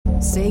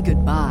Say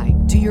goodbye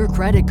to your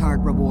credit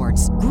card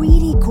rewards.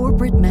 Greedy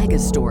corporate mega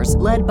stores,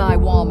 led by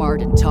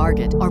Walmart and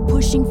Target, are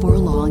pushing for a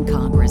law in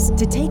Congress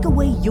to take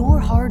away your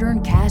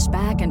hard-earned cash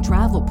back and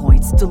travel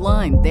points to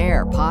line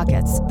their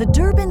pockets. The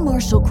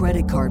Durbin-Marshall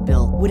credit card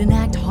bill would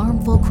enact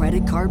harmful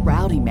credit card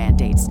routing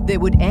mandates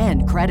that would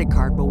end credit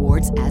card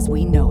rewards as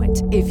we know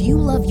it. If you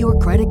love your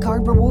credit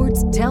card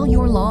rewards, tell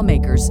your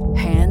lawmakers,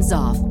 hands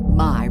off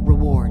my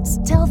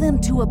rewards. Tell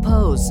them to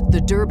oppose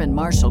the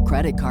Durbin-Marshall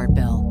credit card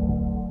bill.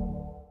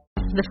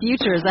 The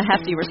future is a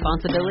hefty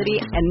responsibility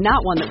and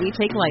not one that we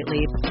take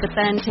lightly. But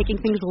then, taking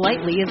things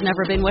lightly has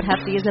never been what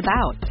Hefty is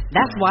about.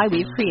 That's why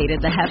we've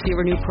created the Hefty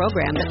Renew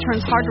program that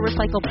turns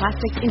hard-to-recycle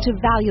plastics into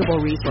valuable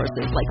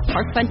resources like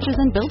park benches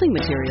and building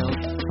materials.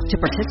 To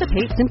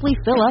participate, simply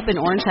fill up an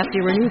orange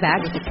Hefty Renew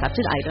bag with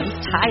accepted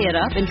items, tie it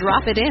up, and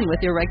drop it in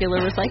with your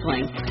regular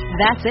recycling.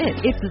 That's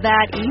it. It's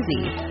that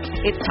easy.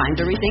 It's time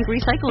to rethink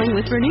recycling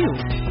with Renew.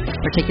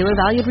 Particular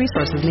valued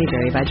resources may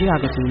vary by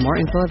geography. More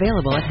info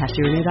available at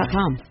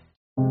heftyrenew.com.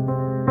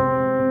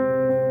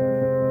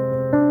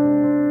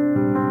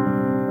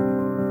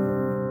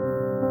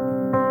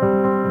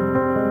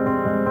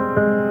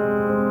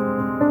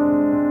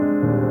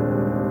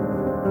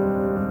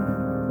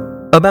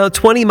 About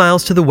 20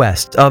 miles to the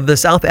west of the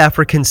South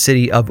African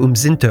city of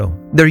Umzinto,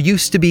 there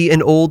used to be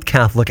an old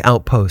Catholic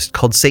outpost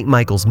called St.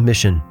 Michael's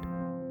Mission.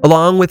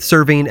 Along with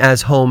serving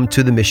as home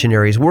to the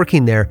missionaries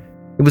working there,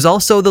 it was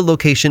also the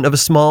location of a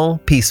small,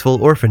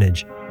 peaceful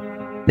orphanage.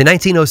 In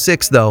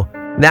 1906, though,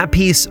 that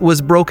peace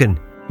was broken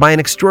by an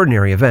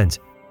extraordinary event.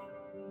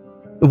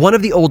 One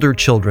of the older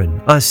children,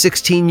 a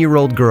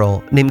 16-year-old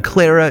girl named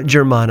Clara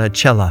Germana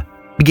Cella,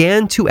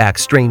 began to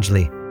act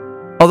strangely.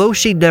 Although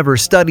she'd never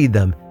studied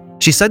them,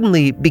 she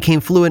suddenly became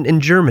fluent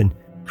in German,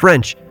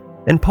 French,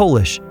 and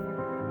Polish.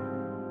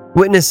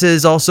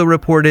 Witnesses also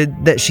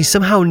reported that she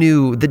somehow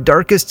knew the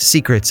darkest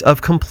secrets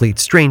of complete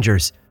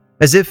strangers,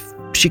 as if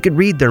she could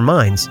read their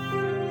minds.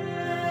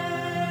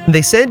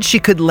 They said she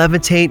could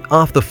levitate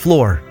off the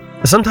floor,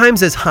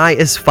 sometimes as high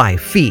as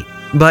 5 feet,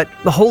 but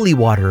the holy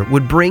water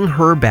would bring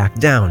her back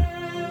down.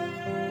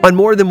 On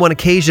more than one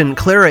occasion,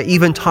 Clara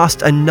even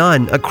tossed a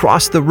nun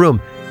across the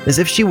room as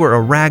if she were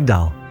a rag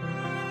doll.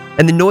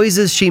 And the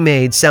noises she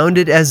made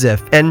sounded as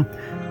if, and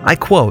I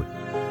quote,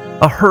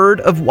 a herd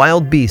of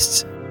wild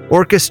beasts,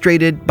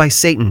 orchestrated by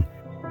Satan,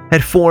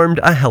 had formed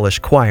a hellish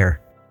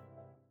choir.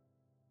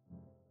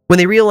 When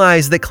they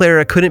realized that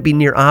Clara couldn't be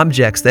near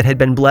objects that had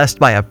been blessed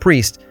by a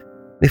priest,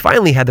 they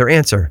finally had their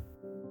answer.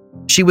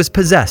 She was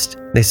possessed,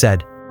 they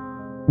said,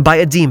 by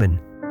a demon.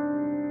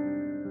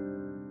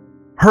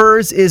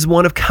 Hers is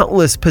one of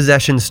countless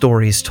possession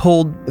stories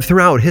told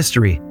throughout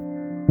history.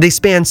 They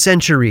span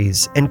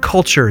centuries and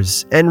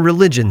cultures and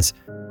religions,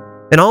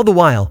 and all the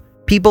while,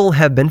 people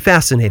have been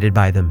fascinated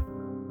by them.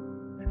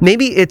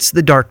 Maybe it's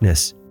the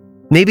darkness.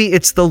 Maybe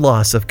it's the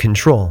loss of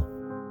control.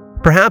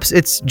 Perhaps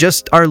it's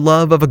just our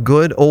love of a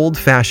good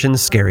old-fashioned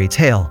scary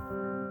tale.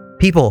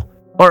 People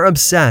are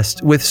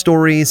obsessed with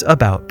stories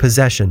about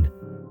possession.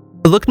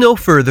 Look no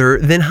further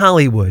than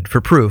Hollywood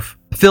for proof.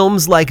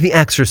 Films like The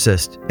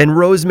Exorcist and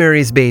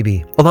Rosemary's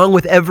Baby, along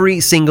with every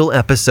single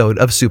episode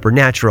of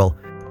Supernatural,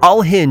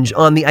 all hinge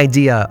on the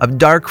idea of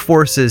dark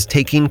forces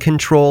taking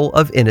control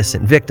of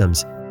innocent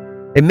victims.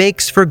 It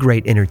makes for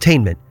great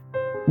entertainment.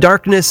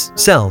 Darkness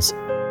sells,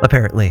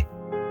 apparently.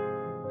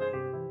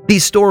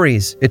 These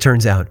stories, it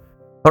turns out,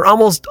 are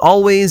almost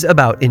always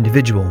about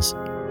individuals.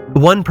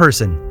 One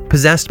person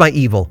possessed by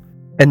evil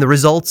and the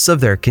results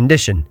of their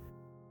condition.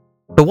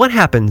 But what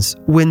happens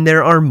when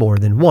there are more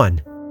than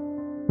one?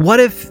 What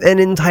if an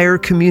entire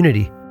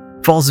community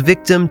falls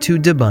victim to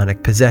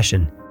demonic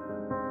possession?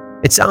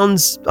 It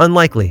sounds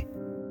unlikely,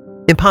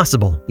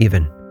 impossible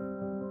even.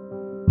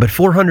 But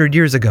 400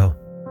 years ago,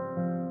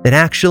 it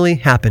actually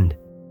happened.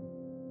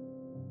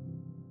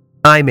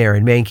 I'm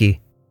Aaron Mahnke,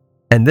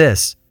 and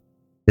this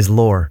is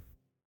Lore.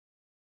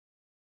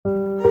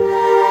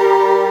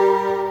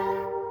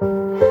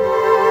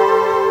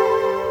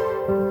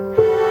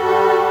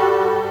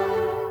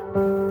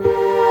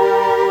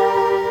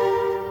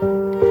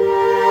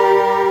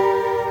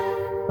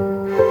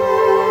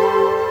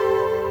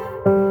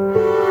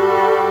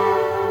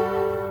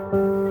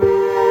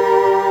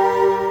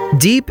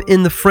 Deep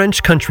in the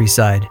French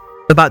countryside,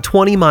 about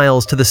 20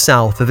 miles to the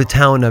south of the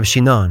town of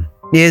Chinon,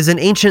 is an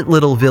ancient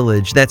little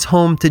village that's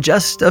home to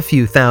just a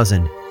few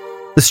thousand.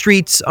 The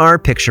streets are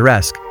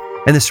picturesque,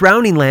 and the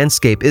surrounding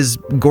landscape is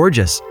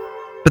gorgeous,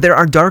 but there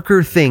are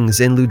darker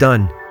things in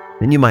Loudun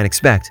than you might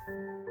expect.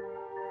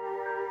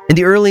 In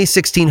the early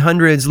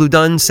 1600s,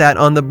 Loudun sat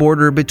on the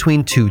border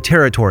between two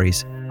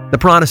territories, the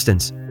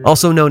Protestants,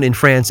 also known in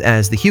France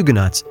as the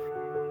Huguenots,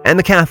 and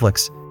the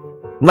Catholics.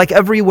 Like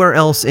everywhere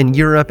else in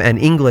Europe and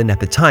England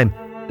at the time,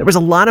 there was a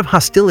lot of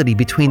hostility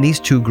between these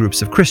two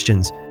groups of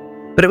Christians,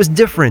 but it was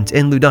different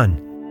in Loudun.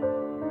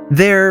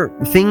 There,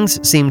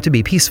 things seemed to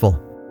be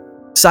peaceful.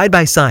 Side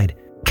by side,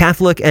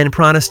 Catholic and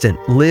Protestant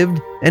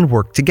lived and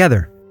worked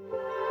together.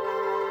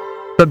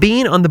 But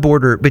being on the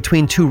border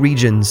between two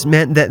regions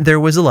meant that there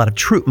was a lot of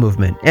troop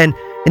movement, and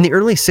In the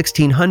early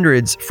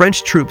 1600s,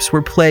 French troops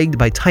were plagued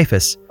by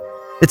typhus.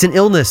 It's an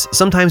illness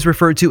sometimes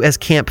referred to as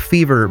camp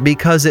fever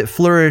because it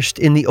flourished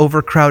in the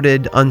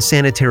overcrowded,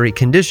 unsanitary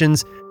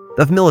conditions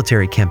of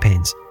military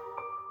campaigns.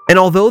 And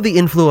although the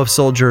inflow of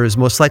soldiers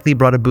most likely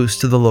brought a boost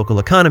to the local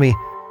economy,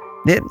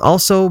 it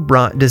also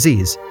brought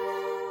disease.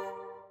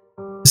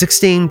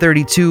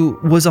 1632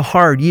 was a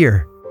hard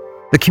year.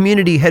 The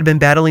community had been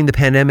battling the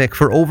pandemic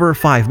for over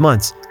 5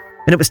 months,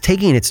 and it was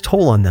taking its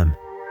toll on them.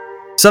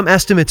 Some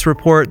estimates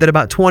report that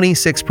about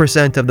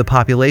 26% of the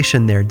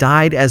population there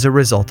died as a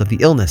result of the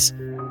illness.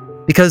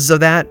 Because of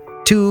that,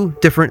 2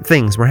 different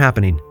things were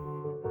happening.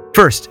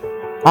 First,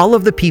 all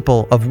of the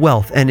people of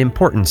wealth and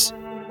importance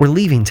were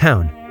leaving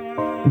town.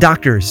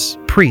 Doctors,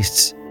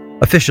 priests,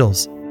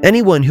 officials,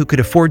 anyone who could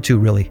afford to,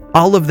 really,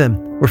 all of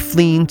them were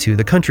fleeing to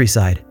the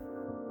countryside.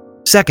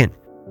 Second,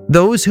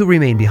 those who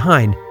remained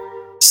behind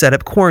set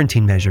up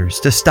quarantine measures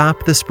to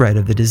stop the spread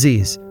of the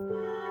disease.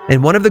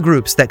 And one of the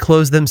groups that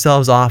closed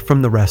themselves off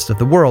from the rest of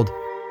the world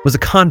was a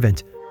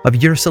convent of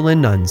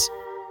Ursuline nuns.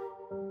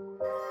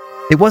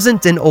 It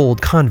wasn't an old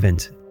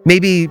convent,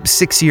 maybe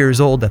 6 years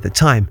old at the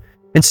time,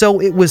 and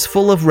so it was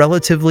full of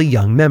relatively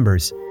young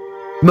members.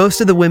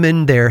 Most of the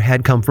women there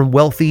had come from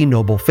wealthy,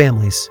 noble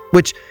families,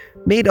 which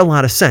made a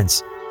lot of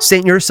sense.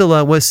 St.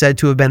 Ursula was said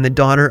to have been the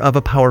daughter of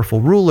a powerful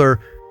ruler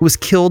who was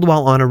killed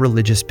while on a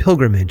religious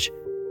pilgrimage.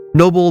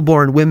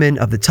 Noble-born women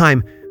of the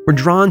time were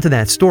drawn to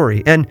that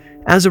story, and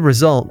as a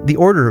result, the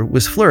order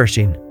was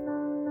flourishing.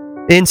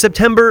 In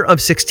September of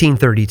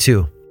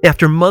 1632,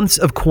 after months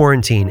of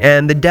quarantine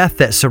and the death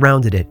that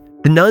surrounded it,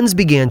 the nuns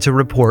began to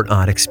report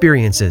odd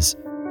experiences.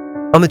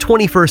 On the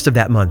 21st of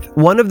that month,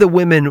 one of the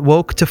women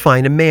woke to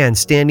find a man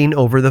standing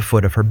over the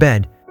foot of her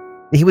bed.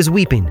 He was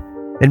weeping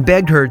and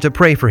begged her to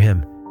pray for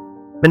him,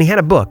 and he had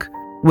a book,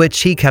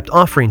 which he kept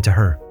offering to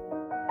her.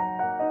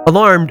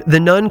 Alarmed, the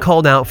nun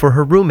called out for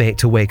her roommate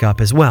to wake up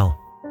as well,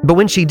 but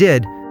when she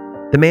did,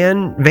 the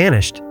man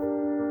vanished.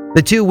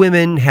 The 2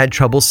 women had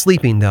trouble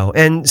sleeping, though,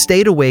 and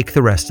stayed awake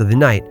the rest of the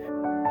night.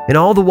 And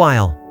all the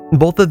while,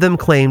 both of them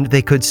claimed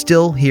they could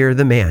still hear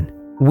the man,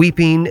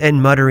 weeping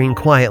and muttering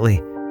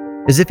quietly,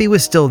 as if he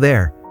was still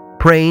there,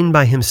 praying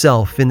by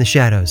himself in the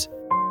shadows.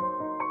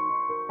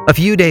 A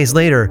few days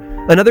later,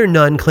 another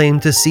nun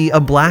claimed to see a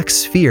black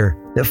sphere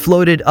that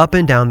floated up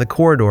and down the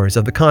corridors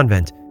of the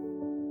convent.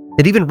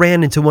 It even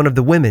ran into one of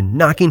the women,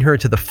 knocking her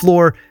to the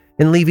floor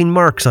and leaving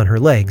marks on her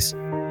legs.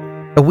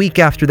 A week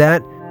after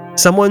that,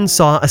 someone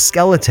saw a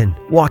skeleton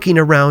walking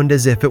around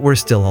as if it were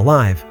still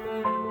alive.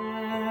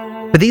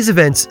 But these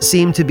events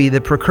seemed to be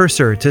the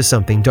precursor to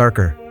something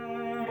darker.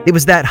 It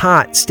was that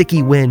hot,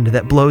 sticky wind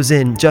that blows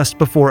in just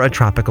before a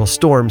tropical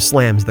storm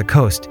slams the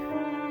coast.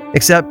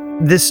 Except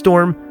this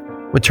storm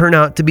would turn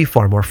out to be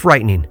far more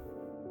frightening,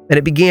 and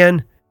it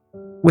began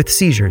with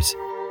seizures.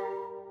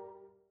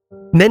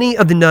 Many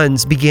of the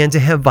nuns began to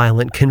have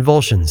violent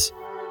convulsions.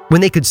 When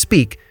they could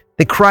speak,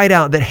 they cried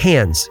out that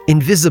hands,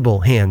 invisible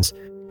hands,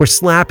 were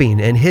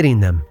slapping and hitting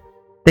them.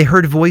 They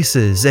heard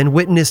voices and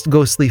witnessed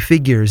ghostly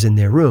figures in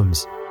their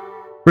rooms.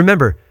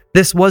 Remember,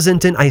 this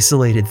wasn't an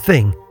isolated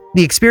thing.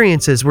 The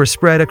experiences were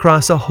spread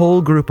across a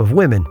whole group of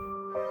women,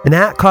 and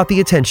that caught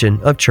the attention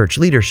of church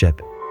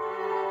leadership.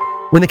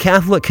 When the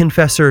Catholic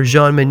confessor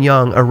Jean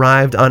Mignon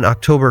arrived on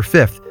October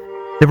 5th,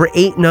 there were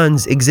 8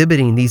 nuns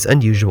exhibiting these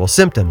unusual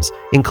symptoms,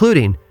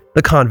 including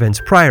the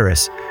convent's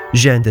prioress,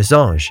 Jeanne des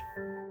Anges.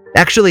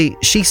 Actually,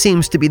 she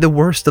seems to be the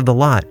worst of the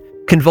lot,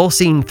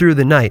 convulsing through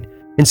the night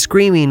and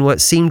screaming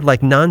what seemed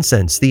like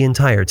nonsense the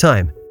entire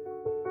time.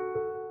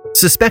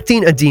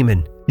 Suspecting a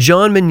demon,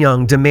 Jean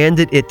Mignon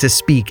demanded it to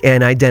speak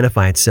and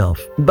identify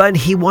itself, but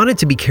he wanted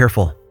to be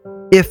careful.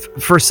 If,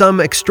 for some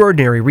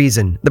extraordinary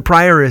reason, the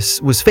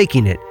prioress was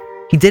faking it,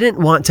 he didn't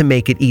want to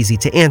make it easy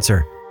to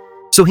answer.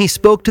 So he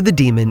spoke to the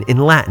demon in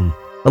Latin,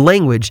 a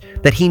language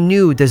that he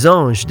knew des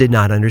Anges did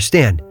not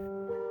understand.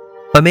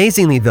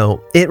 Amazingly,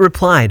 though, it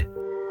replied,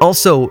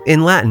 also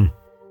in Latin,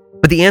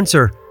 but the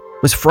answer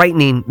was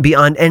frightening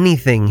beyond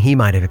anything he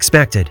might have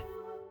expected.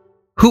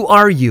 "Who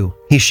are you?"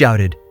 he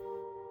shouted.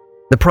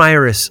 The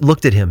prioress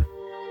looked at him,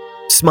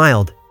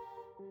 smiled,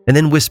 and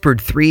then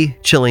whispered 3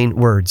 chilling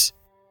words: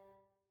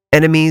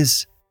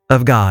 "Enemies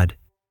of God."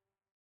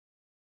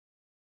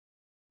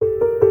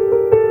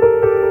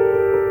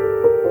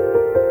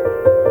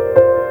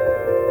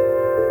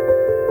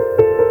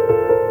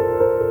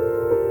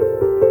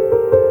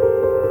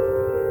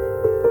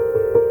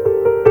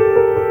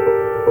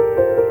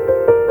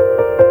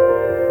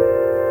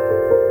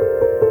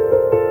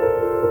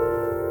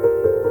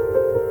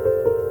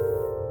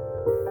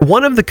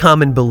 One of the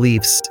common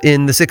beliefs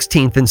in the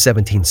 16th and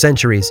 17th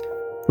centuries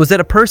was that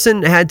a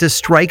person had to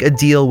strike a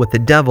deal with the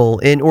devil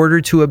in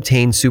order to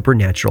obtain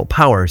supernatural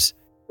powers.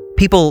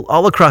 People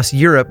all across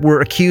Europe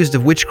were accused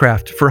of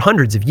witchcraft for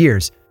hundreds of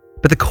years,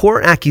 but the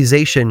core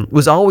accusation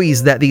was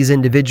always that these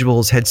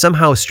individuals had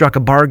somehow struck a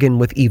bargain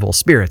with evil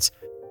spirits.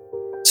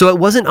 So it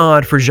wasn't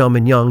odd for Jean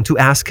Mignon to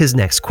ask his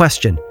next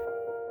question: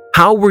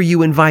 how were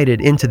you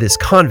invited into this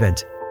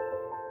convent?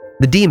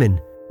 The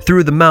demon,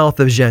 through the mouth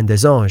of Jeanne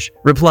des Anges,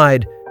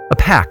 replied, "A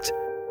pact.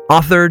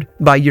 authored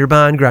by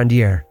Urbain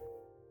Grandier.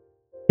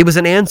 It was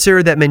an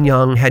answer that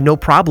Mignon had no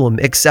problem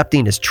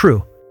accepting as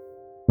true.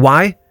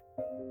 Why?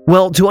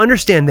 Well, to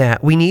understand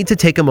that, we need to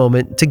take a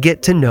moment to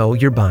get to know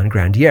Urbain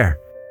Grandier,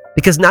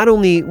 because not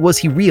only was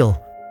he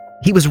real,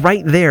 he was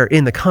right there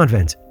in the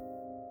convent.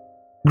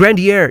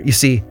 Grandier, you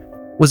see,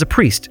 was a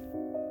priest.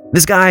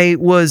 This guy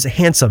was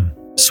handsome,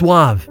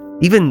 suave,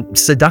 even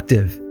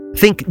seductive.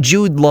 Think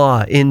Jude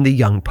Law in The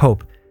Young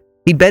Pope.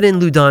 He'd been in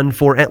Loudun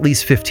for at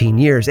least 15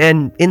 years,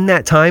 and in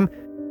that time,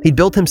 he'd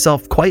built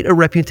himself quite a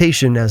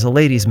reputation as a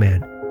ladies'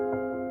 man.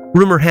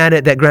 Rumor had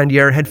it that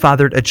Grandier had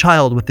fathered a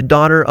child with the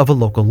daughter of a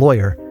local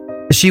lawyer.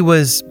 She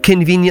was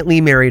conveniently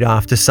married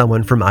off to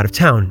someone from out of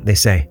town, they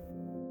say.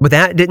 But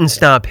that didn't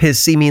stop his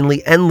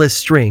seemingly endless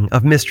string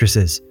of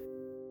mistresses.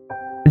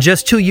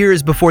 Just 2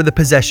 years before the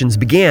possessions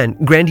began,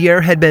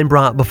 Grandier had been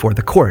brought before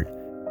the court.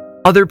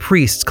 Other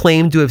priests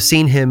claimed to have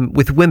seen him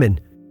with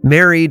women,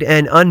 married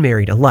and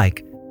unmarried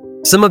alike.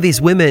 Some of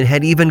these women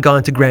had even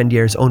gone to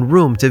Grandier's own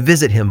room to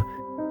visit him,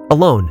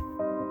 alone.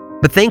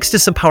 But thanks to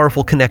some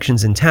powerful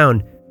connections in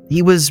town,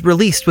 he was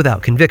released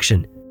without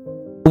conviction,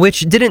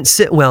 which didn't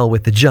sit well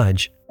with the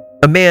judge,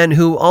 a man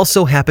who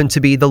also happened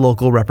to be the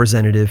local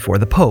representative for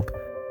the Pope,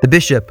 the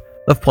Bishop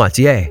of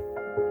Poitiers.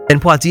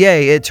 And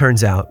Poitiers, it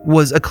turns out,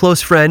 was a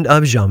close friend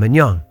of Jean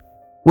Mignon,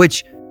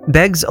 which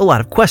begs a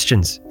lot of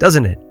questions,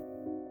 doesn't it?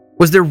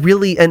 Was there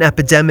really an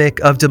epidemic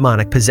of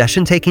demonic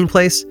possession taking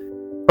place?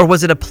 Or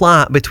was it a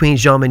plot between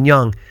Jean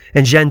Mignon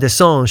and Jeanne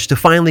Desange to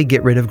finally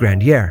get rid of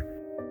Grandier?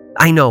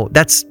 I know,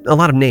 that's a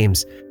lot of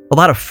names, a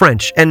lot of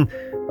French, and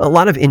a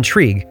lot of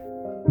intrigue,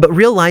 but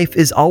real life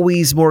is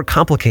always more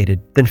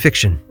complicated than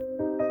fiction.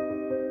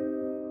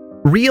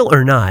 Real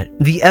or not,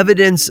 the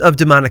evidence of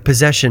demonic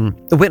possession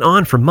went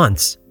on for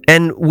months,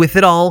 and with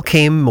it all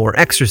came more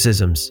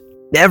exorcisms.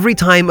 Every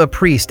time a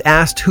priest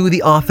asked who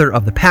the author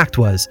of the pact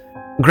was,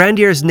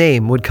 Grandier's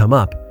name would come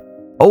up.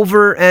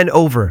 Over and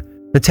over,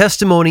 the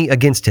testimony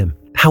against him,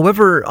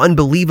 however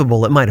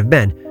unbelievable it might have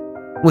been,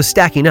 was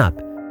stacking up.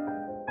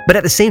 But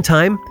at the same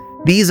time,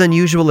 these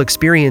unusual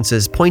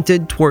experiences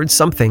pointed towards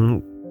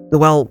something,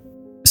 well,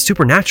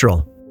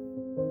 supernatural.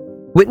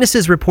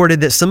 Witnesses reported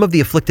that some of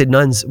the afflicted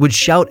nuns would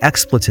shout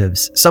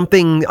expletives,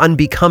 something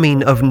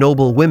unbecoming of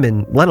noble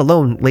women, let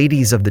alone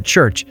ladies of the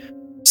church.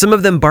 Some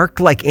of them barked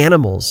like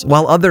animals,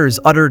 while others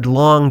uttered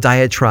long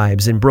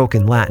diatribes in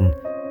broken Latin.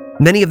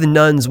 Many of the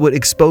nuns would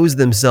expose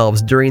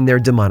themselves during their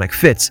demonic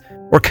fits,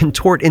 or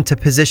contort into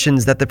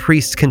positions that the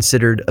priests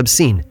considered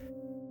obscene.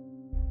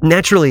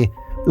 Naturally,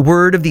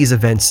 word of these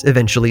events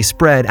eventually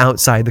spread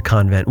outside the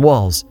convent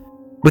walls.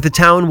 With the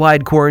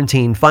town-wide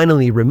quarantine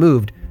finally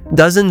removed,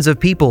 dozens of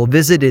people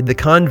visited the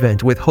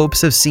convent with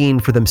hopes of seeing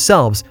for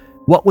themselves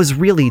what was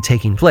really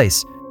taking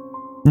place.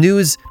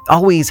 News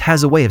always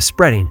has a way of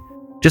spreading,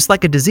 just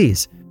like a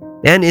disease.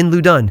 And in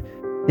Loudun,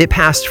 it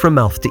passed from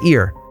mouth to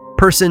ear,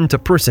 person to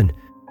person,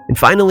 and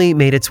finally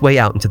made its way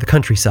out into the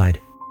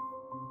countryside.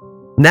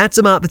 That's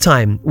about the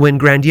time when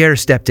Grandier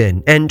stepped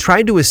in and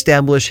tried to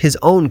establish his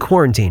own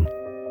quarantine.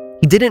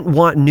 He didn't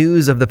want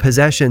news of the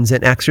possessions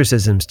and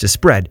exorcisms to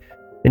spread,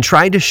 and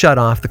tried to shut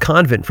off the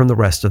convent from the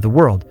rest of the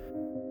world.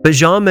 But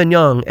Jean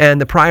Mignon and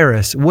the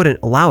prioress wouldn't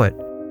allow it.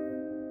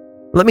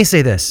 Let me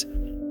say this.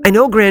 I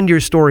know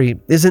Grandier's story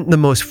isn't the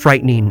most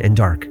frightening and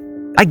dark.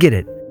 I get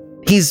it.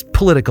 He's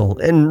political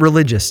and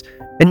religious,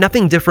 and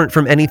nothing different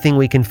from anything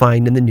we can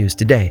find in the news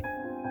today.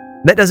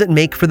 That doesn't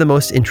make for the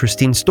most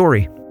interesting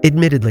story,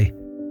 admittedly.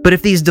 But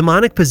if these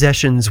demonic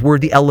possessions were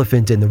the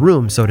elephant in the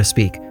room, so to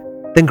speak,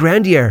 then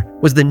Grandier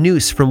was the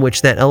noose from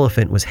which that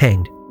elephant was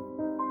hanged.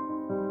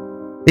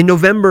 In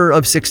November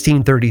of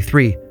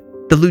 1633,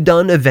 the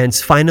Loudun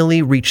events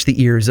finally reached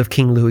the ears of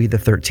King Louis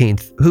XIII,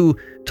 who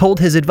told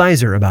his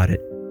advisor about it.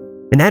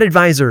 And that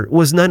advisor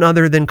was none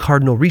other than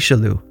Cardinal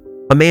Richelieu,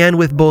 a man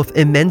with both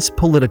immense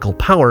political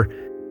power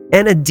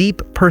and a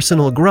deep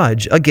personal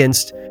grudge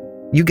against,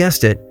 you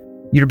guessed it,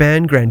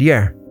 Urbain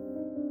Grandier.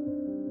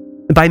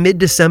 By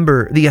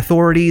mid-December, the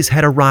authorities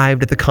had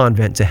arrived at the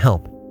convent to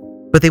help,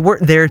 but they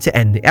weren't there to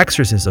end the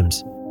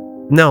exorcisms.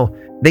 No,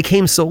 they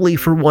came solely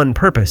for one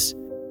purpose: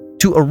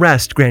 to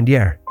arrest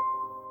Grandier.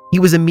 He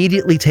was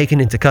immediately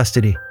taken into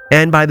custody,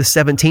 and by the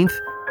 17th,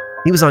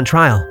 he was on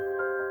trial.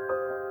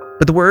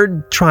 But the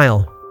word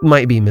trial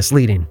might be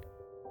misleading.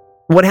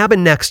 What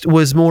happened next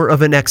was more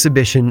of an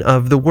exhibition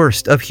of the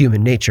worst of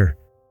human nature.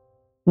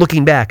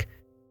 Looking back,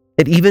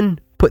 it even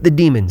put the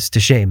demons to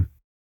shame.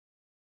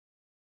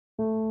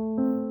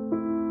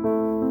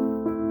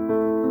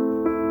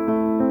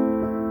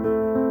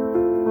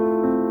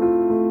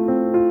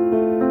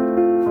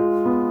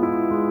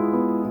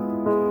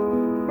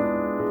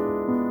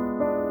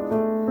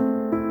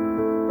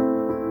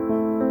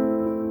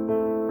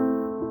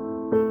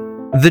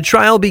 The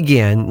trial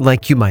began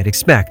like you might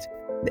expect.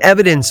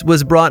 Evidence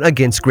was brought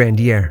against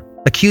Grandier,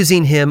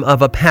 accusing him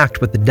of a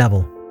pact with the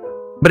devil.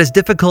 But as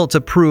difficult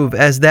to prove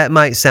as that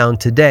might sound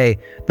today,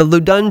 the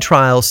Loudun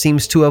trial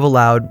seems to have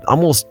allowed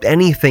almost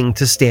anything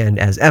to stand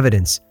as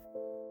evidence.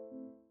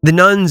 The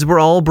nuns were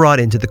all brought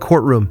into the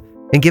courtroom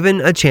and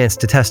given a chance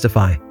to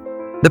testify.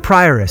 The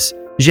prioress,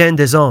 Jeanne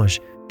des Anges,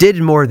 did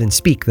more than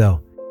speak,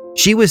 though.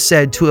 She was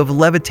said to have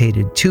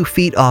levitated 2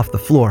 feet off the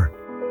floor.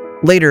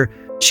 Later,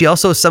 she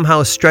also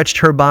somehow stretched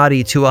her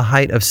body to a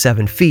height of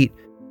 7 feet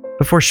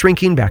before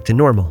shrinking back to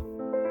normal.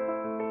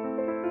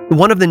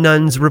 One of the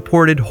nuns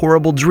reported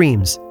horrible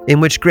dreams in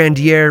which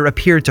Grandier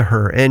appeared to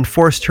her and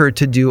forced her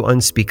to do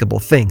unspeakable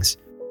things.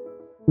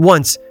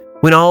 Once,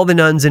 when all the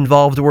nuns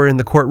involved were in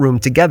the courtroom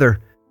together,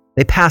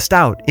 they passed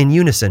out in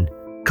unison,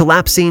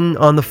 collapsing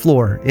on the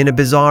floor in a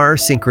bizarre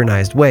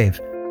synchronized wave.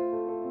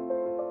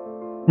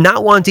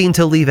 Not wanting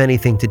to leave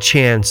anything to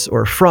chance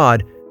or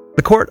fraud,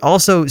 the court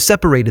also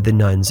separated the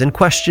nuns and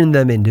questioned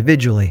them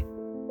individually.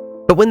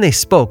 But when they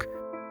spoke,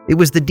 it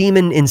was the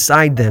demon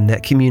inside them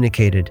that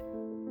communicated.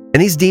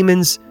 And these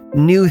demons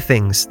knew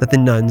things that the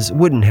nuns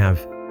wouldn't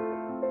have.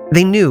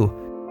 They knew,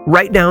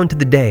 right down to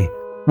the day,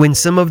 when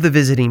some of the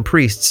visiting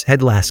priests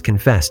had last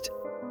confessed.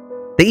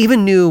 They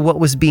even knew what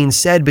was being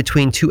said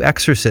between 2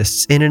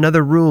 exorcists in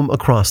another room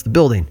across the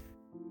building.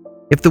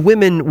 If the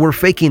women were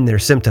faking their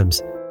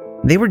symptoms,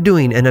 they were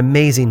doing an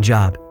amazing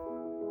job.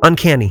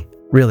 Uncanny,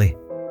 really.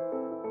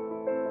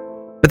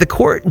 But the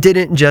court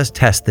didn't just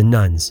test the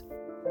nuns.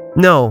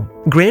 No,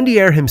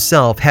 Grandier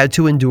himself had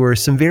to endure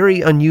some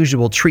very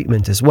unusual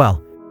treatment as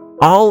well,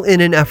 all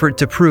in an effort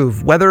to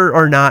prove whether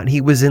or not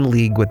he was in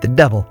league with the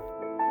devil.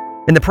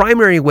 And the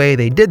primary way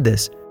they did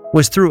this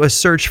was through a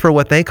search for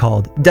what they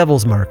called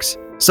devil's marks,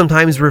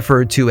 sometimes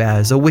referred to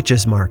as a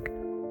witch's mark.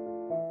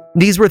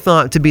 These were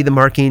thought to be the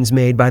markings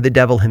made by the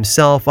devil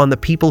himself on the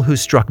people who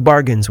struck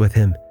bargains with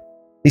him.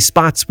 These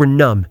spots were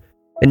numb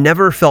and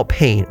never felt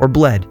pain or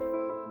bled.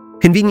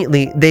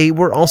 Conveniently, they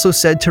were also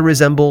said to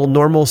resemble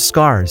normal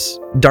scars,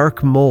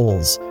 dark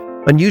moles,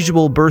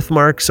 unusual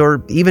birthmarks,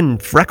 or even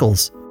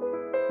freckles.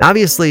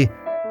 Obviously,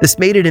 this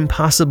made it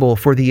impossible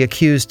for the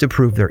accused to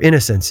prove their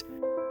innocence,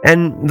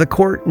 and the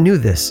court knew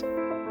this.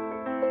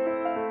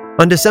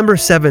 On December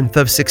 7th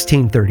of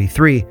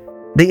 1633,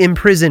 they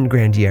imprisoned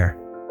Grandier,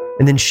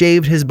 and then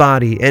shaved his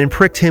body and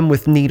pricked him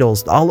with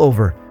needles all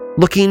over,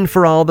 looking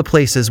for all the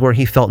places where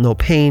he felt no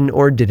pain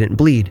or didn't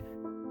bleed.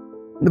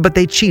 But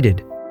they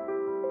cheated.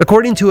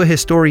 According to a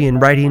historian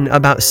writing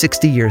about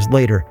 60 years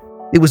later,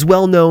 it was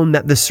well known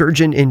that the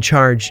surgeon in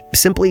charge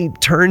simply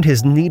turned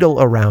his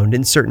needle around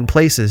in certain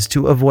places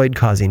to avoid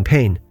causing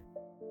pain.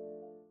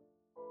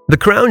 The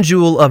crown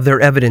jewel of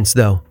their evidence,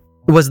 though,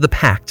 was the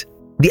pact,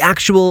 the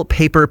actual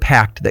paper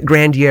pact that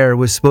Grandier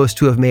was supposed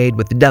to have made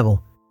with the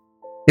devil.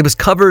 It was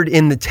covered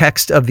in the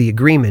text of the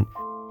agreement,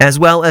 as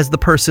well as the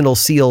personal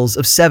seals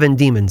of 7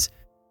 demons,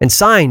 and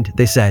signed,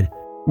 they said,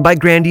 by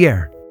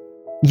Grandier,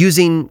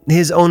 using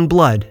his own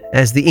blood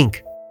as the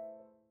ink.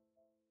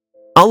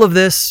 All of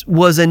this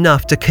was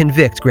enough to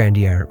convict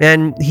Grandier,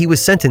 and he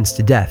was sentenced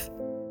to death.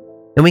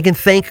 And we can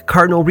thank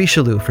Cardinal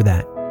Richelieu for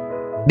that.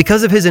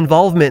 Because of his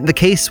involvement, the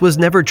case was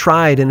never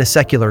tried in a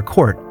secular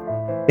court.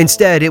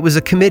 Instead, it was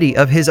a committee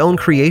of his own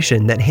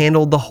creation that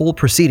handled the whole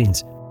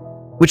proceedings,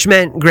 which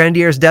meant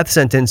Grandier's death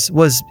sentence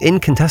was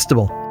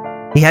incontestable.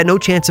 He had no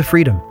chance of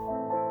freedom,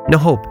 no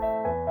hope,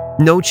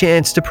 no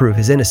chance to prove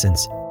his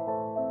innocence.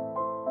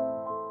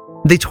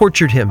 They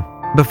tortured him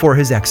before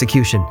his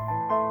execution.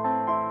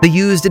 They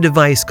used a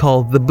device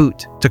called the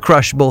boot to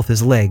crush both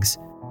his legs.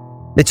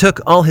 They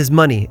took all his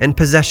money and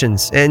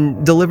possessions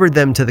and delivered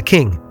them to the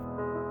king.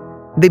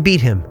 They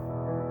beat him.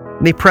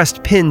 They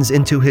pressed pins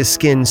into his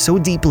skin so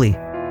deeply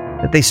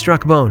that they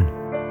struck bone.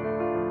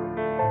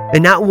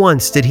 And not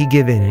once did he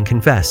give in and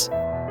confess.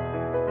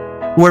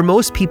 Where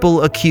most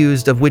people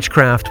accused of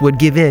witchcraft would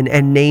give in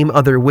and name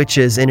other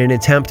witches in an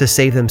attempt to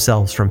save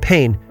themselves from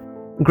pain,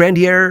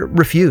 Grandier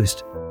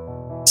refused.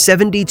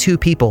 72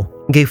 people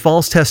gave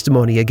false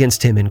testimony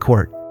against him in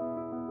court,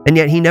 and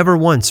yet he never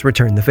once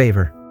returned the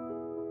favor.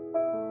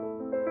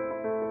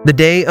 The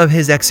day of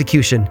his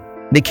execution,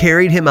 they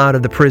carried him out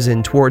of the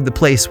prison toward the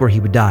place where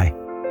he would die,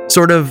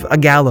 sort of a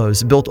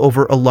gallows built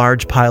over a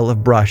large pile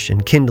of brush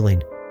and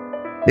kindling.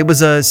 It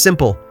was a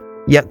simple,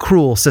 yet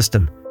cruel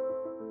system.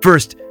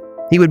 First,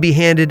 he would be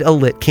handed a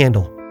lit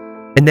candle,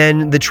 and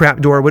then the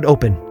trapdoor would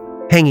open,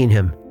 hanging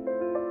him.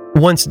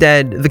 Once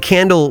dead, the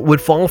candle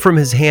would fall from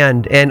his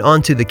hand and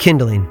onto the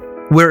kindling,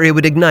 where it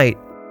would ignite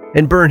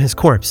and burn his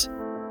corpse.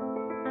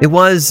 It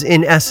was,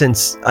 in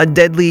essence, a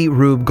deadly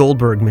Rube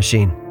Goldberg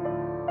machine.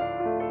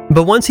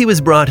 But once he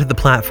was brought to the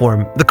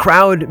platform, the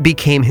crowd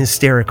became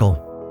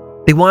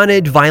hysterical. They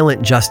wanted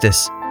violent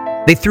justice.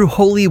 They threw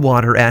holy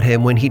water at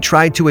him when he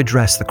tried to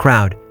address the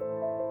crowd.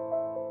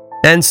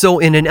 And so,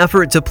 in an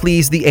effort to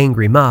please the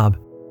angry mob,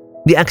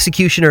 the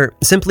executioner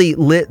simply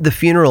lit the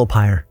funeral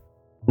pyre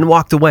and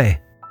walked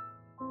away.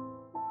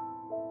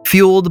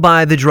 Fueled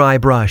by the dry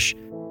brush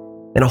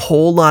and a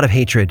whole lot of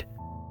hatred,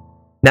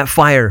 that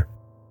fire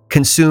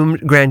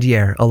consumed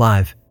Grandier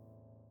alive.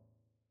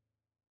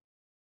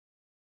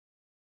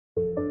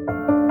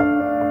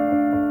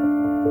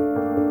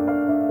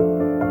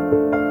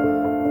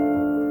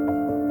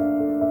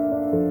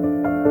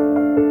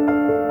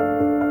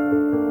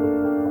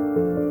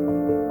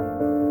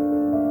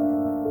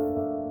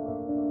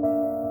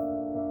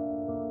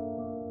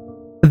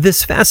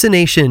 This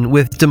fascination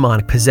with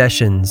demonic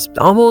possessions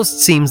almost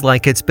seems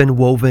like it's been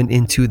woven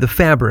into the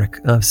fabric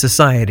of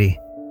society.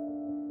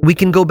 We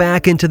can go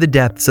back into the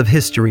depths of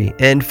history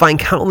and find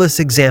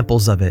countless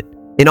examples of it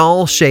in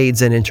all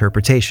shades and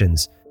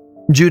interpretations.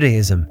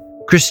 Judaism,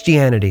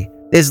 Christianity,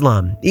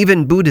 Islam,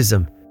 even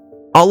Buddhism,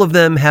 all of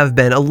them have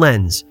been a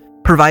lens,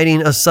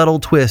 providing a subtle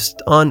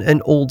twist on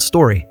an old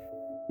story.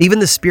 Even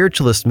the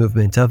spiritualist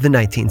movement of the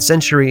 19th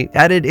century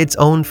added its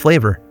own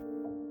flavor.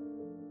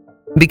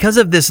 Because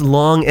of this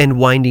long and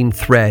winding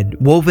thread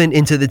woven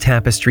into the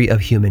tapestry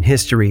of human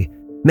history,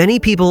 many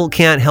people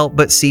can't help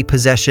but see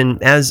possession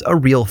as a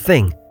real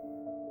thing.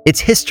 Its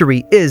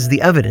history is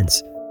the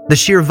evidence. The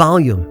sheer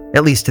volume,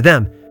 at least to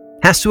them,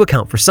 has to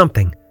account for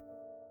something.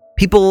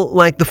 People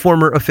like the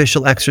former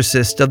official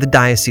exorcist of the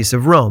Diocese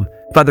of Rome,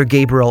 Father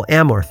Gabriel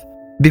Amorth.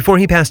 Before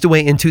he passed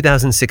away in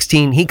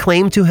 2016, he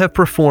claimed to have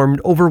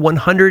performed over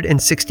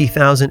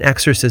 160,000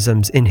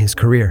 exorcisms in his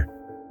career.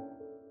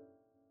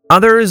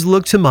 Others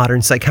look to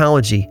modern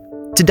psychology,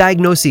 to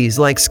diagnoses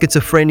like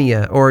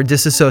schizophrenia or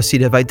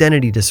dissociative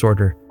identity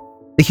disorder.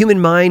 The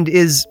human mind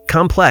is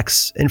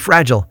complex and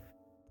fragile.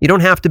 You don't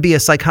have to be a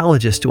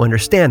psychologist to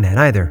understand that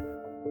either.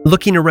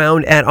 Looking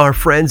around at our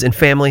friends and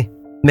family,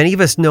 many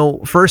of us know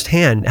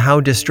firsthand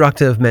how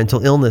destructive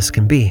mental illness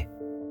can be.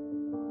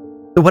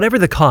 But whatever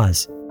the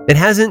cause, it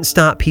hasn't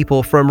stopped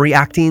people from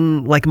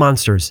reacting like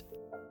monsters.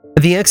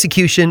 The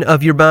execution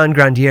of Urbain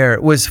Grandier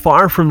was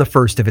far from the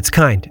first of its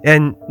kind,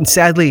 and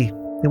sadly,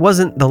 it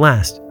wasn't the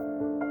last.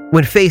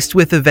 When faced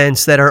with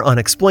events that are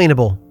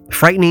unexplainable,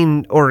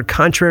 frightening, or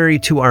contrary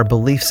to our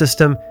belief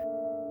system,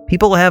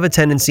 people have a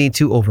tendency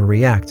to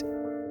overreact.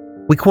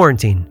 We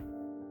quarantine,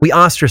 we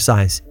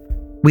ostracize,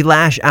 we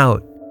lash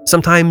out,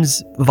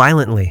 sometimes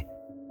violently.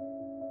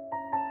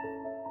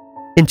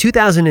 In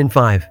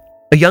 2005,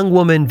 a young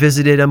woman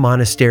visited a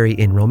monastery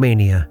in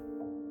Romania.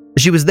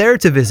 She was there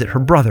to visit her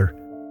brother,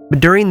 but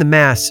during the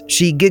Mass,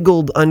 she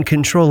giggled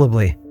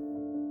uncontrollably.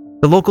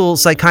 The local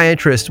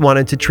psychiatrist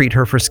wanted to treat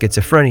her for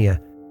schizophrenia,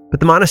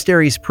 but the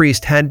monastery's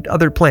priest had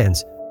other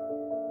plans.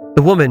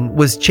 The woman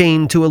was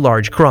chained to a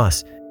large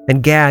cross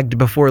and gagged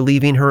before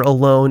leaving her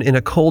alone in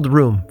a cold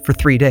room for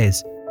 3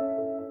 days.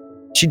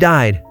 She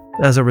died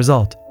as a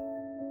result.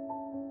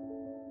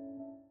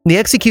 The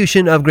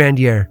execution of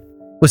Grandier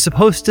was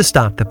supposed to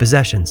stop the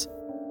possessions,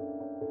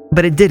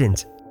 but it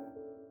didn't.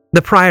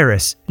 The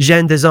prioress,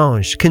 Jeanne des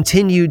Anges,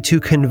 continued to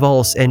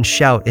convulse and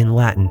shout in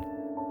Latin.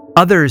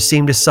 Others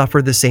seemed to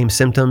suffer the same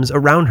symptoms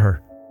around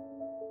her.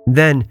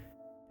 Then,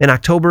 in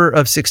October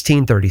of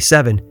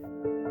 1637,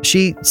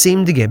 she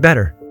seemed to get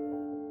better.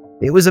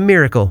 It was a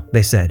miracle,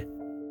 they said.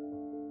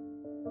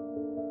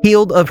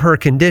 Healed of her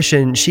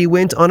condition, she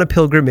went on a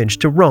pilgrimage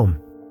to Rome,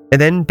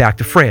 and then back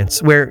to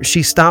France, where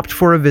she stopped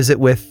for a visit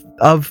with,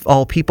 of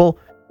all people,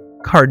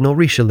 Cardinal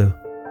Richelieu.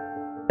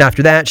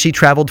 After that, she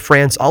traveled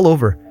France all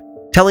over,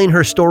 telling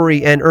her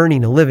story and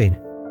earning a living.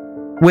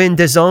 When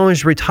des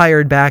Anges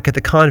retired back at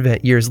the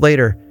convent years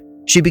later,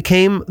 she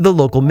became the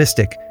local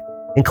mystic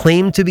and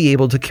claimed to be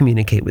able to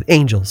communicate with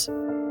angels,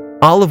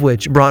 all of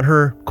which brought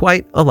her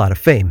quite a lot of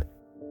fame.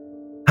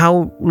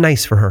 How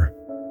nice for her.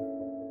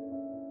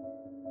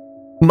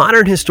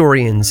 Modern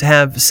historians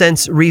have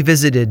since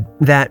revisited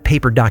that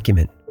paper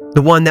document,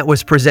 the one that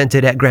was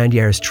presented at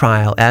Grandier's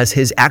trial as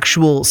his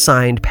actual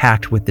signed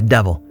pact with the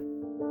devil.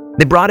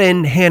 They brought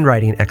in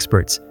handwriting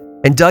experts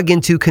and dug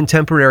into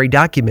contemporary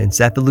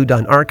documents at the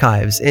Loudun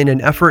archives in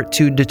an effort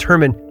to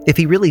determine if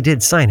he really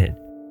did sign it.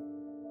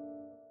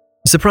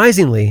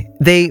 Surprisingly,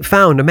 they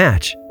found a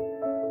match,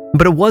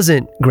 but it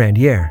wasn't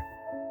Grandier.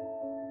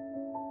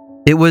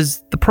 It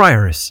was the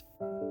prioress,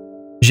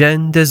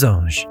 Jeanne des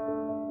Anges.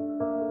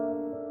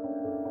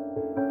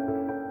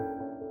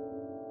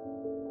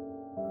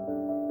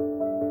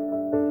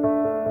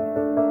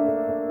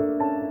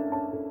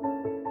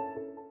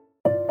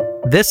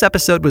 This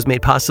episode was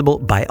made possible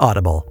by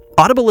Audible.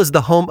 Audible is the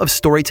home of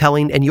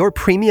storytelling and your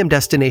premium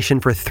destination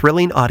for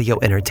thrilling audio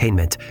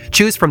entertainment.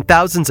 Choose from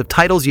thousands of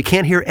titles you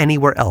can't hear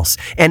anywhere else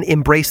and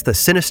embrace the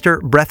sinister,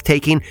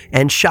 breathtaking,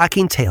 and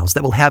shocking tales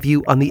that will have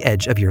you on the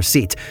edge of your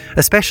seat,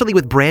 especially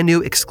with brand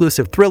new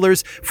exclusive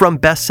thrillers from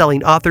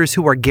best-selling authors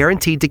who are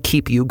guaranteed to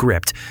keep you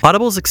gripped.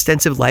 Audible's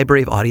extensive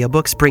library of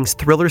audiobooks brings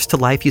thrillers to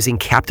life using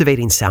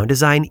captivating sound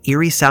design,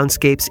 eerie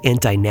soundscapes, and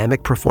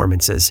dynamic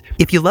performances.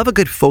 If you love a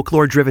good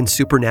folklore-driven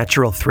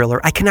supernatural thriller,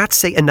 I cannot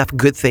say enough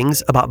good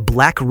things about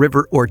Black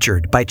River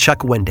Orchard by Chuck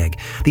Wendig.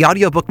 The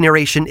audiobook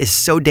narration is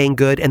so dang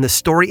good, and the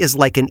story is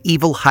like an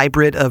evil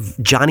hybrid of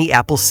Johnny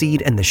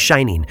Appleseed and The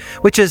Shining,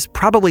 which is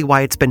probably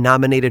why it's been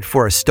nominated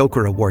for a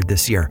Stoker Award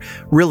this year.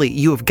 Really,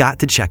 you have got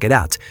to check it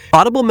out.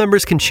 Audible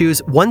members can choose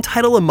one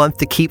title a month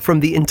to keep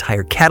from the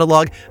entire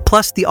catalog,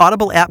 plus the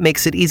Audible app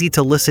makes it easy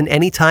to listen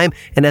anytime,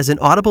 and as an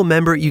Audible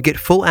member, you get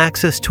full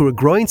access to a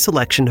growing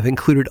selection of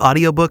included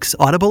audiobooks,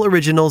 Audible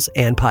originals,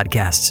 and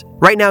podcasts.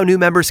 Right now, new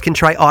members can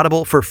try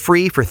Audible for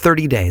free for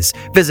 30 days.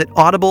 Visit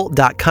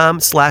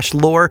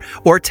audible.com/lore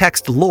or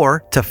text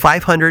LORE to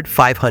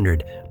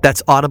 500-500.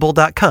 That's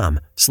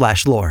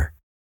audible.com/lore.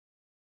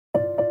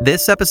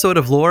 This episode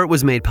of Lore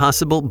was made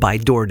possible by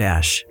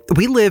DoorDash.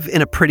 We live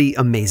in a pretty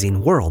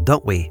amazing world,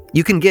 don't we?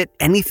 You can get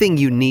anything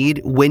you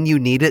need when you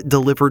need it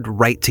delivered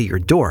right to your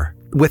door.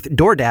 With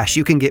DoorDash,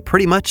 you can get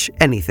pretty much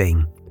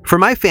anything. For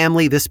my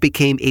family, this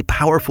became a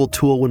powerful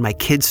tool when my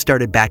kids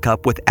started back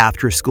up with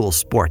after-school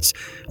sports.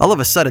 All of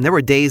a sudden, there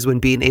were days when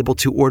being able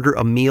to order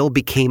a meal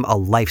became a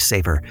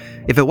lifesaver.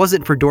 If it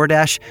wasn't for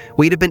DoorDash,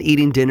 we'd have been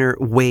eating dinner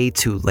way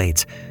too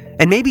late.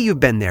 And maybe you've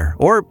been there,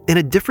 or in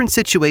a different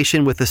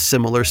situation with a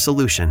similar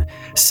solution.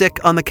 Sick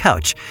on the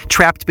couch,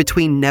 trapped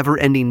between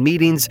never-ending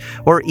meetings,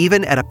 or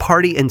even at a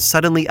party and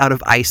suddenly out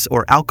of ice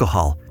or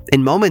alcohol.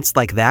 In moments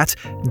like that,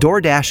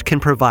 DoorDash can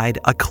provide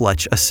a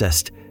clutch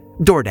assist.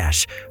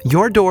 DoorDash,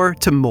 your door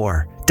to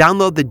more.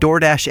 Download the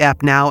DoorDash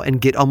app now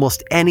and get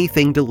almost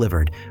anything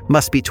delivered.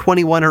 Must be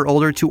 21 or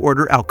older to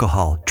order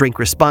alcohol. Drink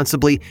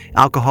responsibly.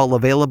 Alcohol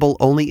available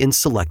only in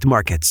select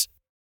markets.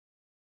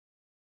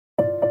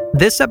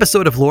 This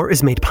episode of Lore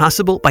is made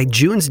possible by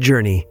June's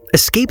Journey.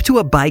 Escape to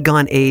a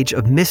bygone age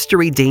of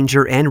mystery,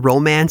 danger, and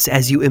romance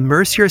as you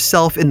immerse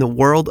yourself in the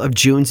world of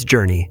June's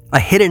Journey, a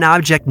hidden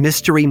object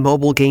mystery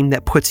mobile game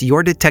that puts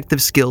your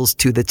detective skills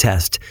to the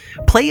test.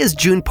 Play as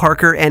June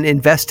Parker and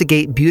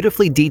investigate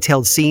beautifully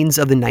detailed scenes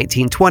of the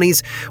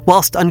 1920s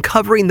whilst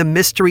uncovering the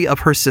mystery of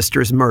her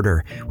sister's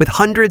murder. With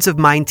hundreds of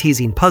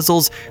mind-teasing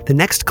puzzles, the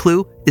next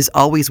clue is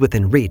always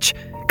within reach.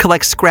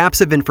 Collect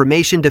scraps of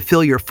information to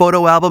fill your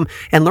photo album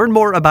and learn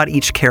more about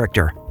each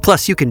character.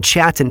 Plus, you can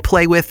chat and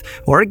play with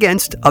or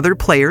against other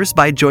players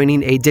by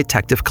joining a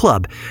detective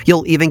club.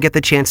 You'll even get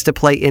the chance to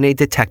play in a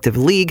detective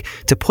league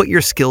to put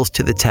your skills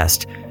to the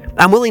test.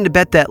 I'm willing to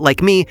bet that,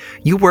 like me,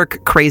 you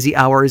work crazy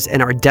hours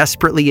and are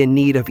desperately in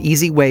need of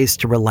easy ways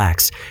to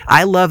relax.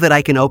 I love that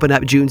I can open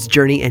up June's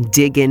Journey and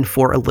dig in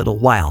for a little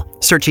while,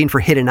 searching for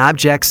hidden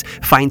objects,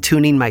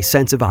 fine-tuning my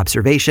sense of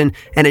observation,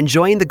 and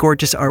enjoying the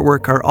gorgeous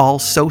artwork are all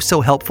so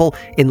helpful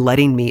in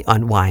letting me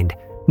unwind.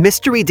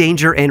 Mystery,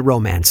 danger, and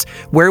romance.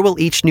 Where will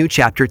each new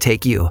chapter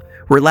take you?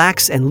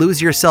 Relax and lose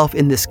yourself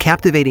in this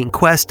captivating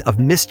quest of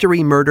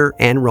mystery, murder,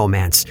 and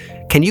romance.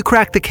 Can you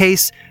crack the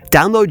case?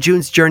 Download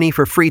June's Journey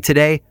for free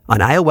today on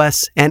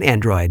iOS and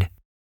Android.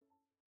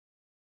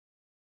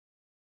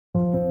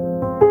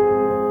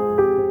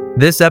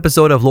 This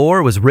episode of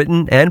Lore was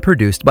written and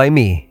produced by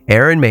me,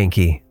 Aaron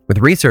Mahnke, with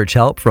research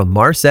help from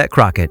Marset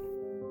Crockett.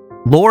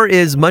 Lore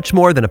is much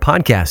more than a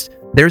podcast.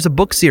 There's a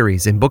book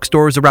series in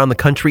bookstores around the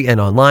country and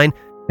online,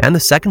 and the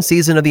second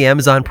season of the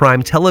Amazon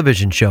Prime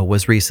television show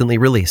was recently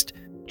released.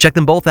 Check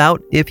them both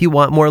out if you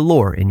want more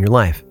lore in your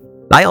life.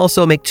 I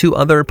also make 2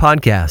 other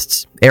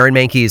podcasts, Aaron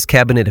Mahnke's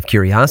Cabinet of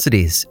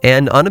Curiosities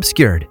and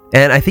Unobscured,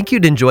 and I think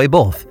you'd enjoy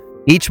both.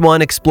 Each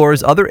one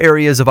explores other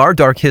areas of our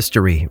dark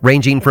history,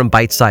 ranging from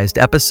bite-sized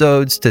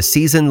episodes to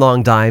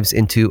season-long dives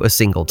into a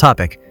single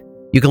topic.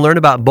 You can learn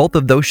about both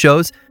of those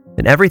shows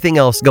and everything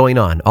else going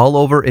on all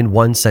over in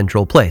one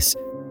central place,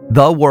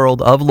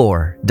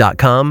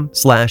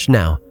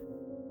 theworldoflore.com/now.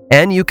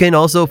 And you can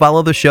also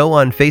follow the show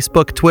on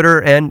Facebook,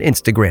 Twitter, and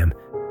Instagram.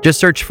 Just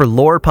search for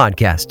Lore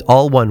Podcast,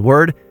 all one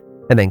word,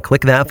 and then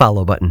click that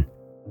follow button.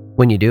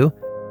 When you do,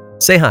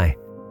 say hi.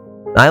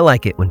 I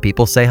like it when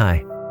people say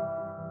hi.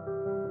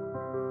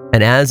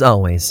 And as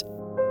always,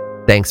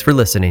 thanks for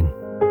listening.